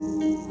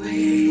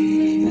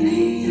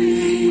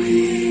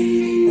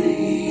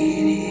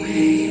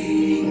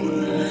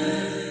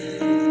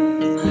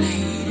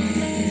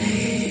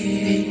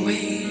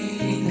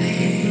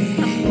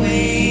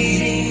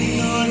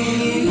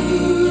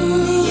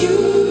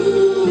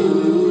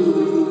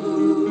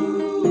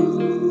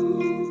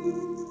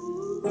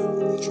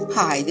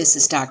Hi, this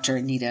is Dr.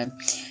 Anita,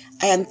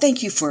 and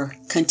thank you for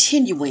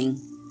continuing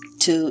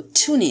to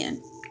tune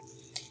in.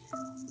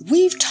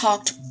 We've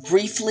talked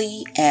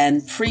briefly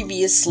and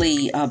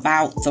previously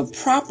about the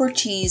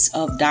properties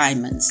of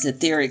diamonds,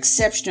 that they're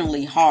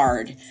exceptionally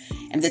hard,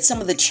 and that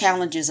some of the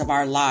challenges of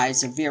our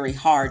lives are very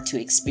hard to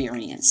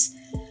experience.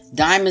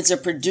 Diamonds are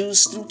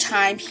produced through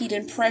time, heat,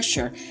 and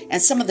pressure,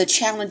 and some of the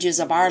challenges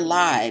of our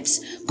lives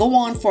go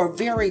on for a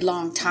very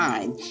long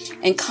time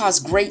and cause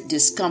great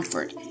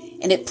discomfort.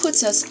 And it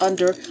puts us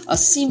under a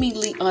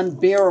seemingly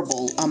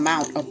unbearable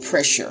amount of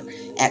pressure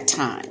at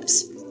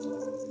times.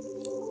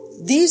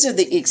 These are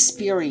the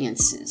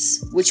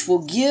experiences which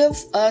will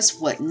give us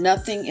what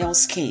nothing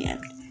else can.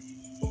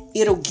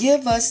 It'll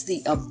give us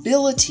the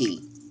ability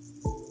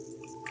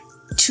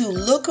to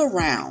look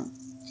around,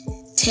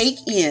 take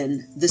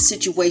in the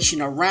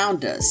situation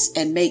around us,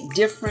 and make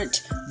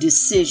different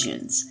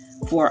decisions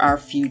for our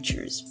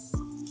futures.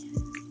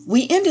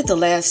 We ended the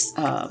last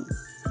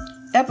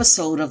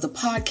episode of the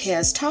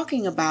podcast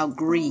talking about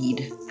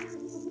greed,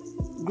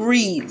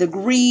 the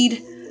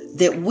greed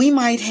that we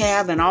might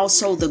have, and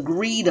also the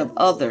greed of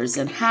others,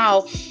 and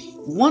how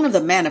one of the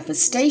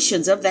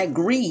manifestations of that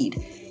greed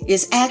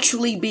is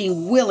actually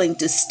being willing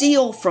to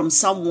steal from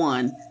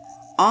someone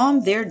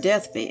on their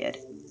deathbed.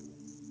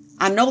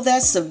 I know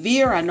that's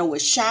severe. I know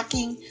it's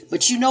shocking,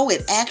 but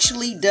it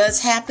actually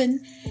does happen.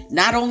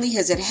 Not only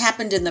has it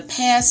happened in the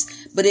past,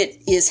 but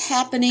it is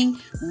happening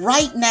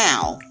right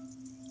now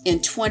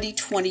in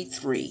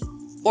 2023,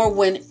 or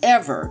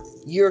whenever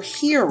you're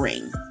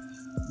hearing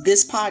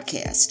this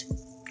podcast.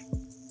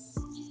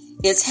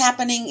 It's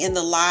happening in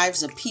the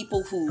lives of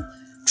people who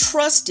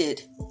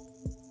trusted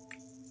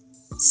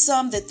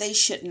some that they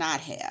should not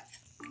have.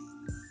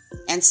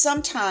 And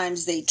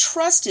sometimes they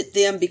trusted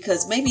them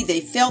because maybe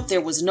they felt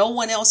there was no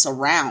one else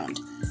around.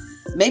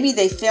 Maybe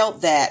they felt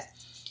that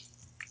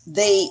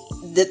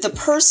the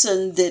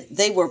person that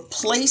they were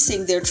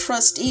placing their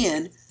trust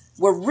in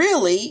were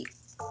really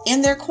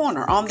in their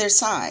corner, on their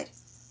side,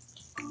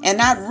 and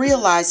not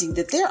realizing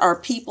that there are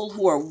people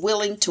who are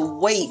willing to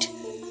wait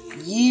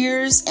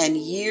years and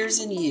years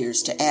and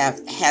years to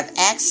have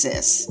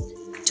access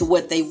to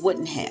what they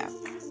wouldn't have.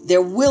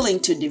 They're willing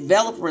to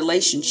develop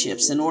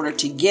relationships in order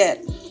to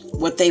get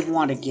what they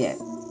want to get.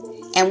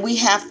 And we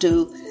have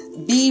to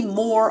be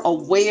more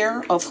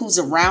aware of who's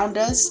around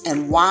us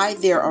and why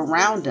they're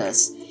around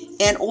us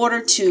in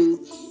order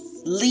to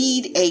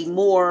lead a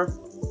more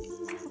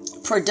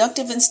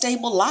productive and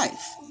stable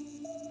life.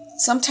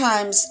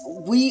 Sometimes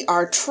we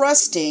are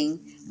trusting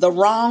the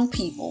wrong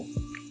people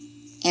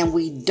and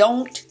we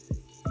don't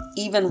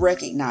even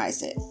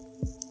recognize it.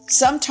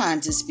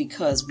 Sometimes it's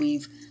because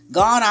we've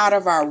gone out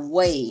of our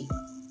way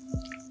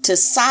to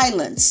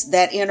silence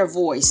that inner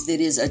voice that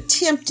is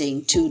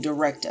attempting to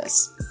direct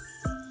us.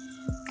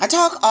 I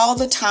talk all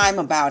the time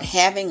about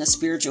having a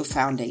spiritual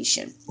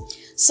foundation,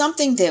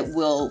 something that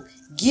will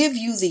give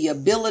you the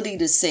ability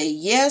to say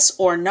yes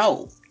or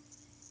no.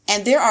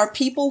 And there are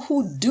people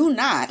who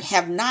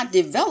have not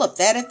developed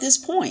that at this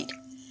point.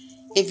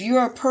 If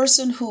you're a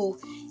person who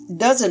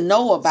doesn't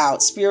know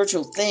about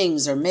spiritual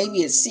things, or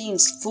maybe it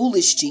seems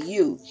foolish to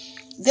you,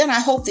 then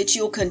I hope that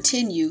you'll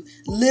continue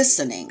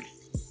listening,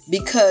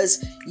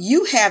 because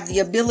you have the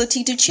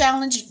ability to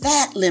challenge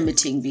that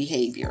limiting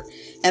behavior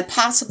and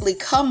possibly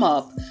come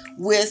up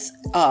with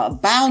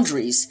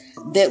boundaries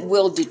that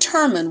will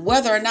determine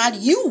whether or not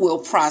you will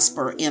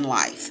prosper in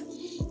life.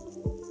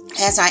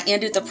 As I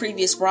ended the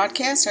previous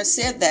broadcast, I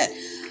said that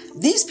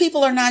these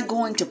people are not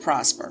going to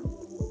prosper.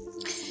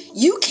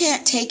 You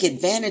can't take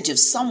advantage of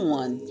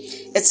someone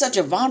at such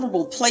a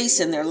vulnerable place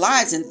in their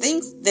lives and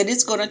think that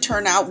it's going to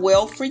turn out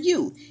well for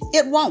you.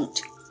 It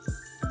won't.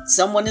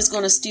 Someone is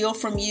going to steal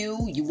from you.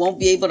 You won't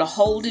be able to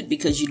hold it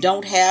because you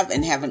don't have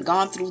and haven't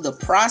gone through the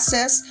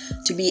process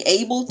to be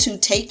able to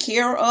take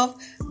care of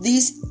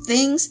these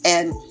things.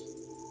 And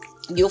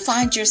you'll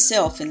find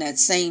yourself in that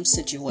same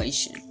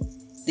situation,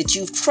 that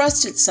you've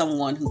trusted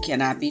someone who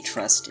cannot be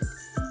trusted.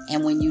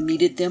 And when you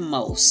needed them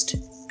most,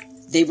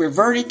 they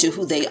reverted to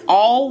who they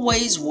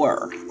always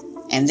were,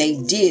 and they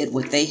did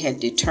what they had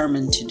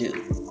determined to do.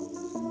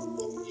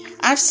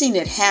 I've seen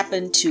it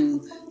happen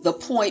to the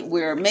point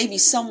where maybe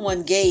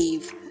someone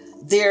gave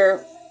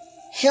their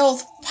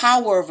health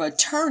power of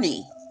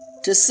attorney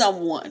to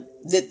someone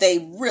that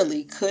they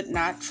really could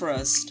not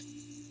trust.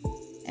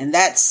 And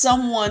that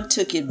someone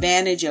took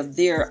advantage of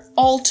their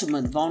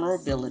ultimate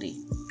vulnerability.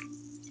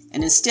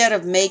 And instead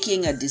of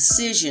making a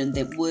decision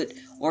that would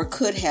or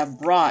could have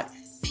brought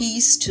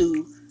peace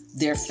to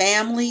their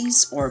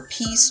families, or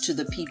peace to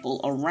the people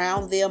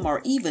around them,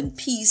 or even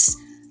peace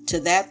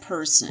to that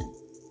person,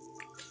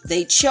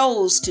 they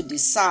chose to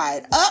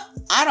decide,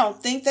 I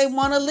don't think they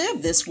want to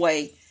live this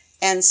way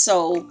And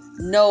so,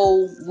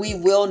 no, we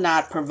will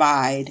not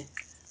provide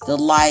the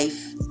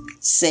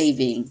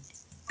life-saving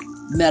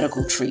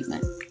medical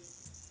treatment.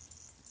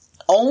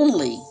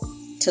 Only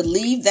to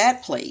leave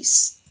that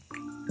place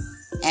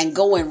and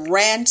go and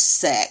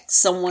ransack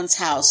someone's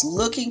house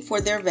looking for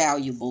their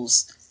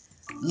valuables,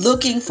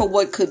 looking for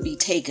what could be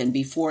taken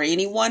before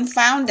anyone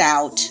found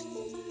out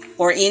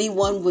or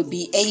anyone would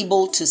be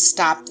able to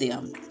stop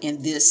them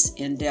in this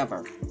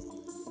endeavor.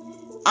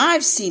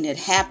 I've seen it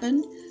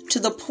happen to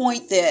the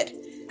point that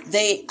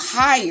they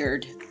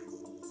hired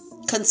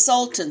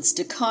consultants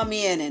to come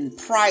in and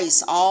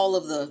price all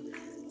of the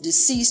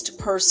deceased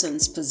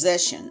person's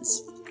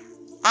possessions.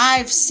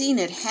 I've seen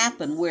it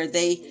happen where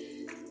they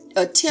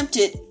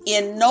attempted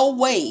in no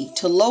way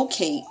to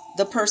locate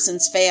the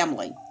person's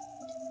family.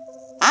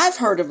 I've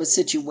heard of a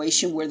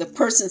situation where the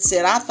person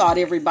said, I thought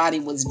everybody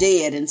was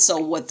dead, and so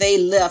what they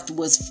left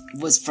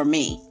was for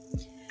me.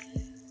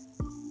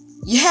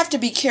 You have to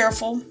be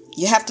careful.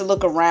 You have to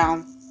look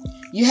around.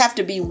 You have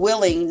to be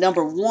willing,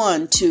 number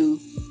one, to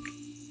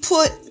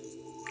put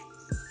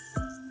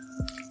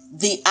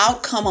the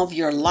outcome of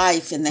your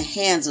life in the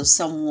hands of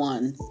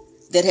someone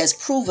that has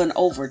proven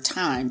over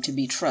time to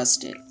be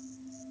trusted.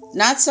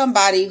 Not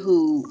somebody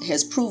who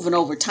has proven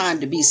over time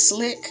to be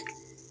slick,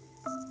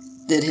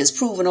 that has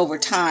proven over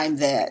time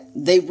that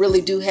they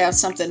really do have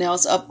something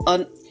else up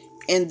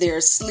in their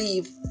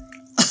sleeve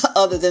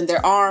other than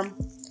their arm.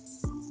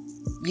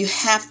 You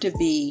have to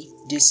be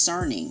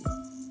discerning,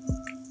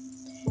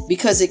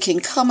 because it can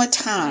come a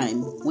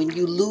time when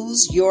you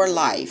lose your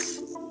life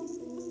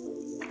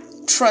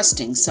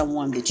trusting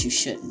someone that you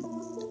shouldn't.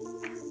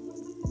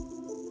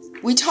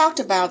 We talked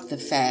about the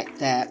fact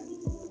that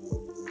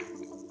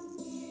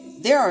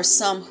there are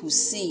some who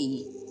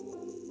see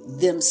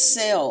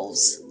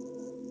themselves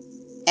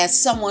as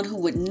someone who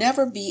would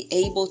never be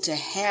able to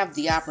have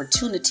the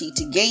opportunity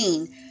to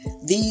gain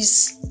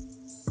these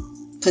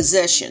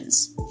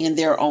possessions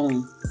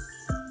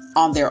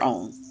on their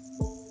own.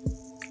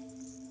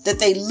 That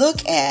they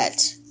look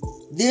at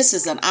this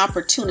as an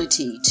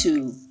opportunity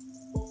to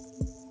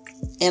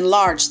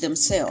enlarge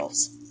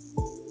themselves.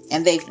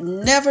 And they've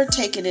never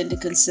taken into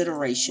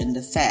consideration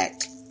the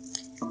fact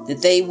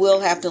that they will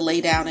have to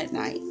lay down at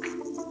night.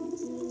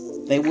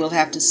 They will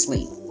have to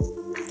sleep.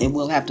 They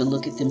will have to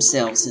look at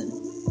themselves in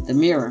the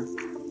mirror.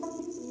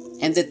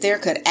 And that there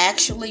could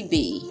actually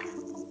be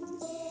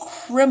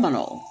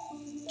criminal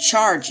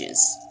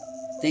charges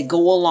that go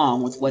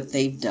along with what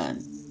they've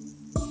done.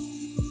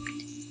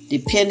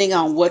 Depending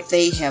on what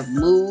they have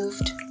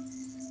moved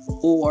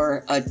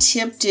or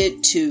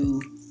attempted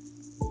to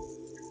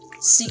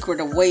secret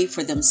away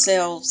for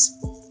themselves,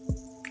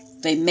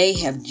 they may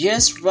have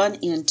just run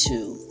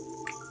into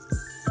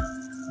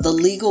the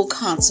legal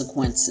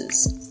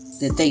consequences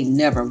that they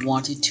never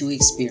wanted to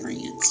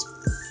experience.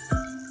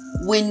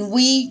 When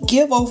we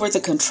give over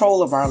the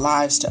control of our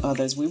lives to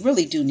others, we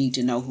really do need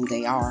to know who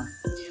they are.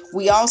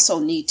 We also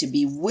need to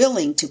be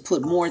willing to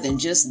put more than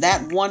just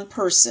that one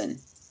person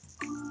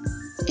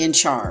in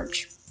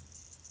charge.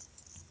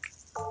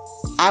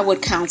 I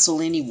would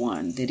counsel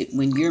anyone that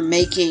when you're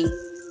making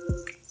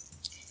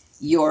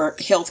your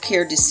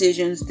healthcare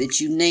decisions, that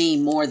you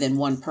name more than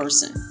one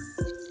person.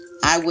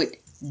 I would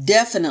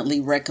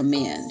definitely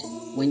recommend,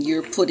 when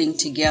you're putting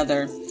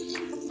together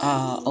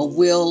a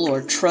will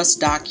or trust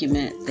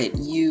document, that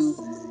you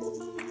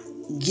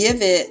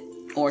give it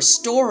or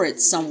store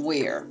it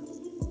somewhere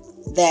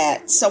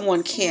that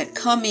someone can't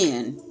come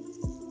in,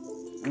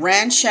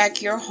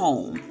 ransack your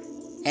home,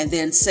 and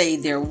then say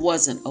there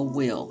wasn't a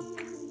will.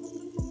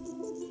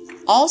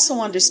 Also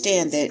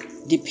understand that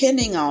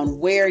depending on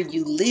where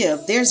you live,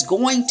 there's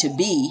going to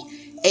be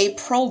a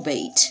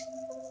probate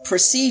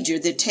procedure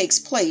that takes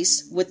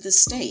place with the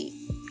state.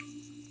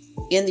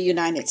 In the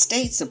United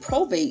States, the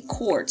probate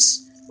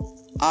courts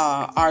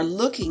are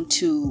looking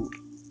to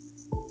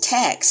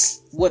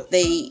tax what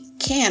they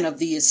can of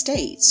the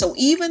estate. So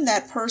even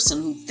that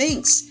person who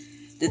thinks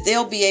that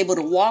they'll be able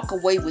to walk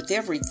away with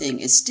everything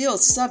is still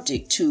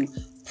subject to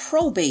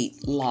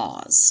probate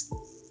laws.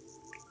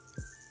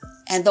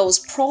 And those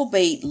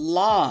probate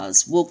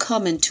laws will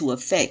come into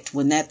effect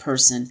when that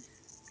person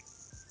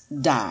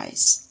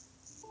dies.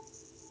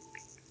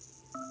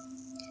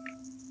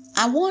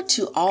 I want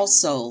to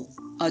also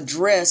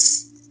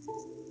address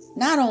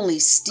not only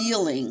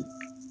stealing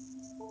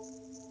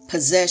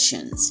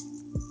possessions,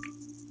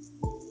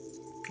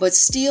 but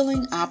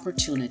stealing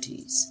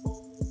opportunities.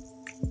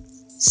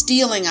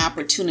 Stealing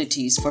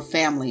opportunities for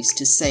families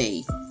to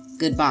say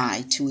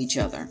goodbye to each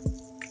other.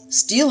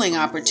 Stealing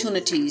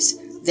opportunities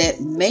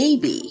that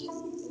maybe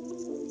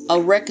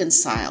a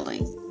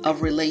reconciling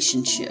of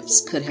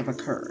relationships could have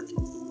occurred.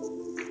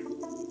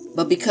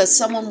 But because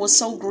someone was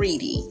so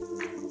greedy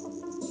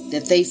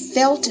that they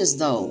felt as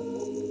though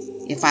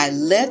if I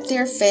let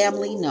their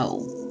family know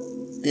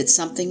that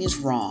something is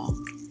wrong,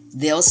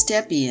 they'll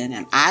step in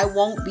and I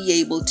won't be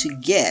able to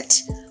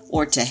get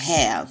or to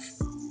have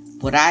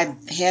what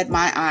I've had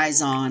my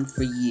eyes on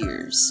for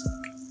years.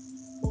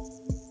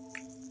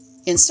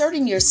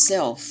 Inserting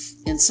yourself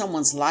in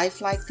someone's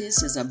life like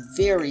this is a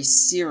very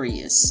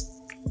serious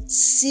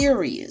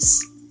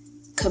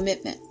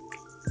commitment.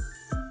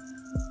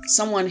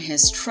 Someone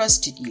has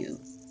trusted you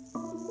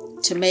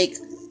to make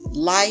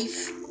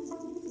life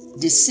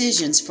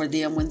decisions for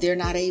them when they're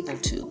not able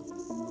to.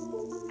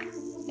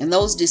 And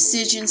those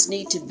decisions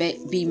need to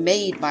be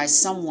made by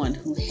someone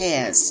who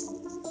has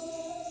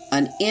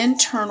an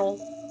internal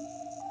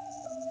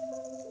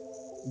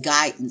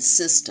guidance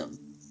system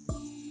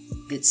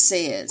that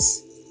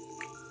says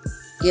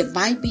it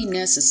might be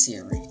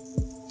necessary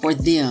for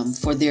them,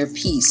 for their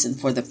peace and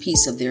for the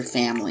peace of their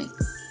family,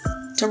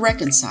 to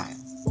reconcile.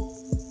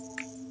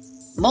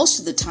 Most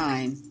of the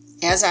time,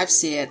 as I've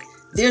said,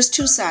 there's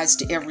two sides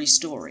to every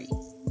story.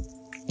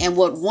 And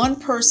what one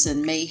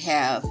person may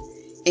have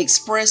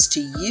expressed to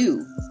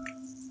you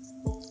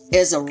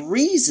as a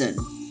reason,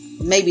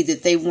 maybe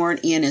that they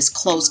weren't in as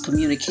close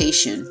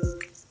communication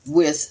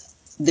with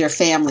their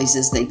families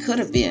as they could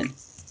have been,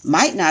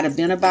 might not have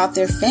been about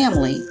their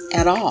family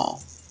at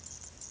all.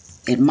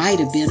 It might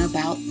have been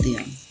about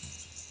them.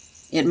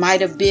 It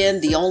might have been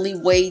the only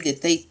way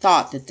that they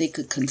thought that they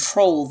could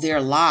control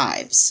their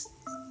lives.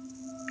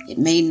 It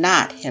may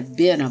not have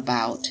been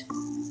about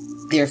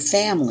their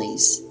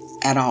families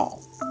at all.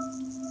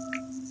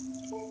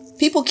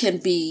 People can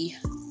be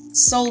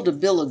sold a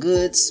bill of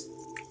goods.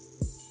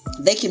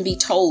 They can be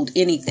told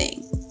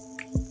anything.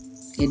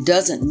 It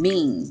doesn't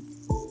mean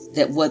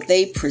that what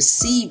they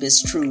perceive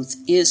as truth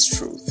is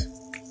truth.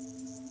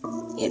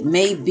 It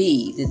may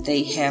be that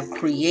they have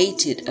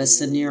created a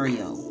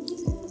scenario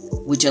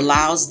which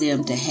allows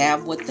them to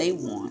have what they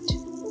want,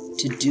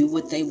 to do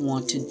what they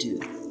want to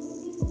do.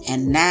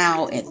 And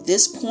now at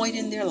this point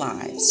in their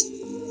lives,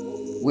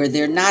 where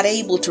they're not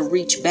able to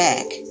reach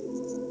back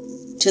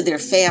to their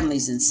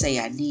families and say,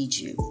 I need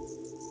you,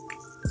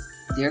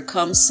 there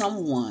comes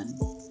someone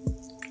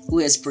who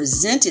has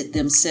presented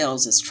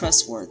themselves as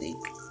trustworthy,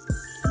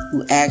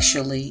 who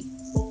actually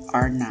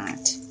are not.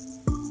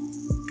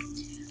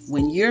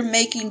 When you're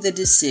making the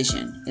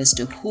decision as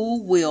to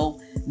who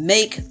will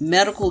make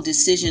medical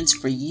decisions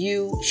for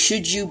you,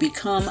 should you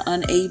become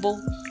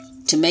unable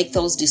to make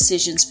those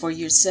decisions for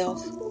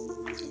yourself,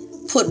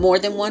 put more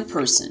than one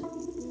person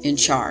in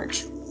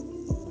charge.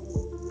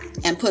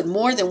 And put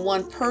more than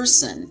one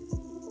person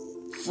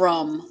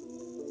from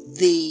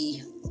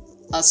the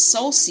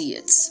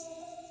associates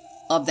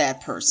of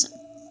that person.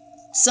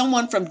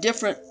 Someone from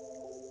different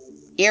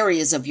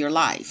areas of your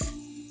life.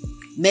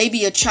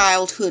 Maybe a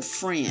childhood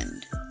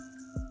friend.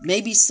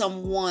 Maybe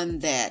someone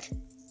that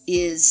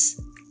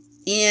is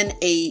in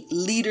a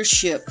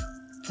leadership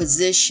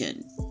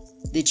position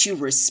that you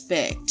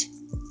respect,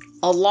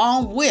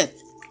 along with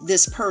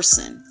this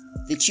person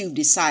that you've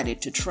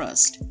decided to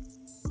trust.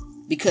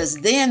 Because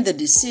then the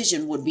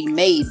decision would be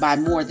made by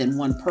more than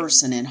one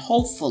person, and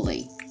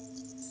hopefully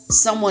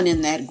someone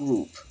in that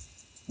group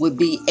would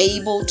be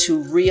able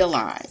to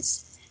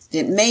realize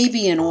that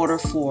maybe in order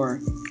for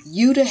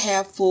you to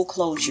have full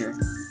closure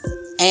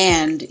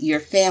and your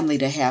family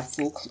to have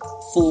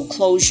full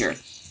closure,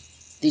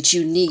 that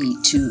you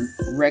need to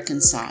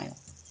reconcile,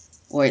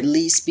 or at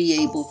least be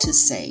able to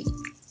say,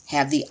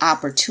 have the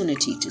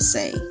opportunity to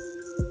say,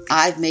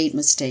 I've made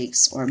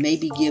mistakes, or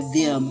maybe give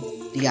them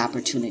the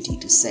opportunity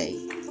to say,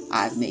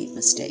 I've made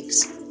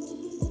mistakes.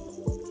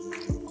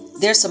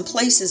 There's some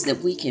places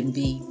that we can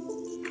be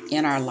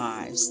in our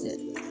lives that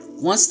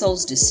once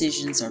those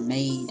decisions are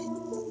made,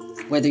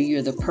 whether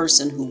you're the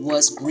person who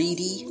was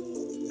greedy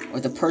or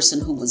the person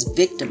who was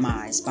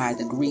victimized by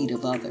the greed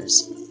of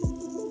others,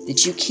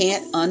 that you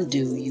can't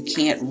undo, you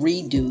can't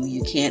redo,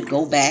 you can't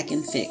go back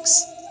and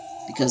fix,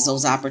 because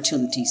those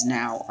opportunities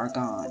now are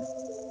gone.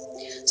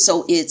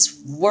 So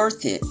it's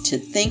worth it to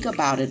think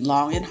about it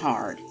long and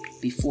hard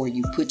before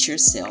you put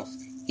yourself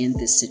in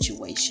this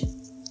situation.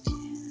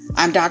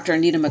 I'm Dr.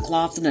 Anita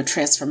McLaughlin, a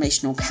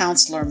transformational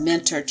counselor,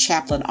 mentor,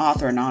 chaplain,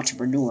 author, and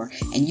entrepreneur,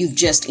 and you've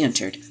just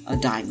entered a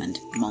diamond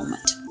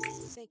moment.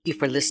 Thank you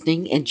for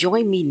listening, and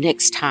join me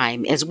next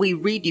time as we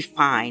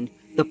redefine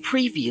the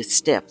previous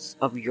steps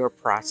of your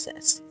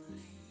process.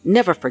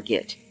 Never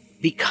forget,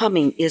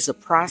 becoming is a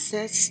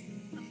process.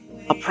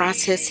 A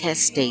process has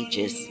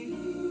stages.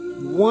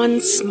 One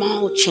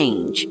small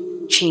change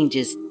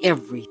changes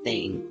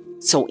everything.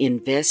 So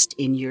invest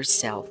in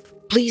yourself.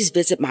 Please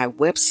visit my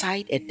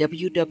website at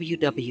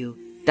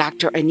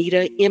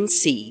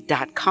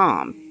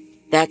www.dranitamc.com.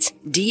 That's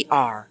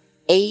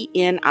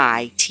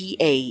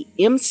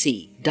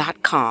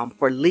DRANITAMC.com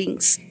for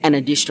links and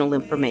additional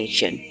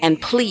information.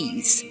 And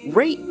please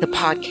rate the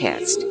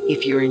podcast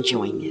if you're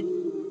enjoying it.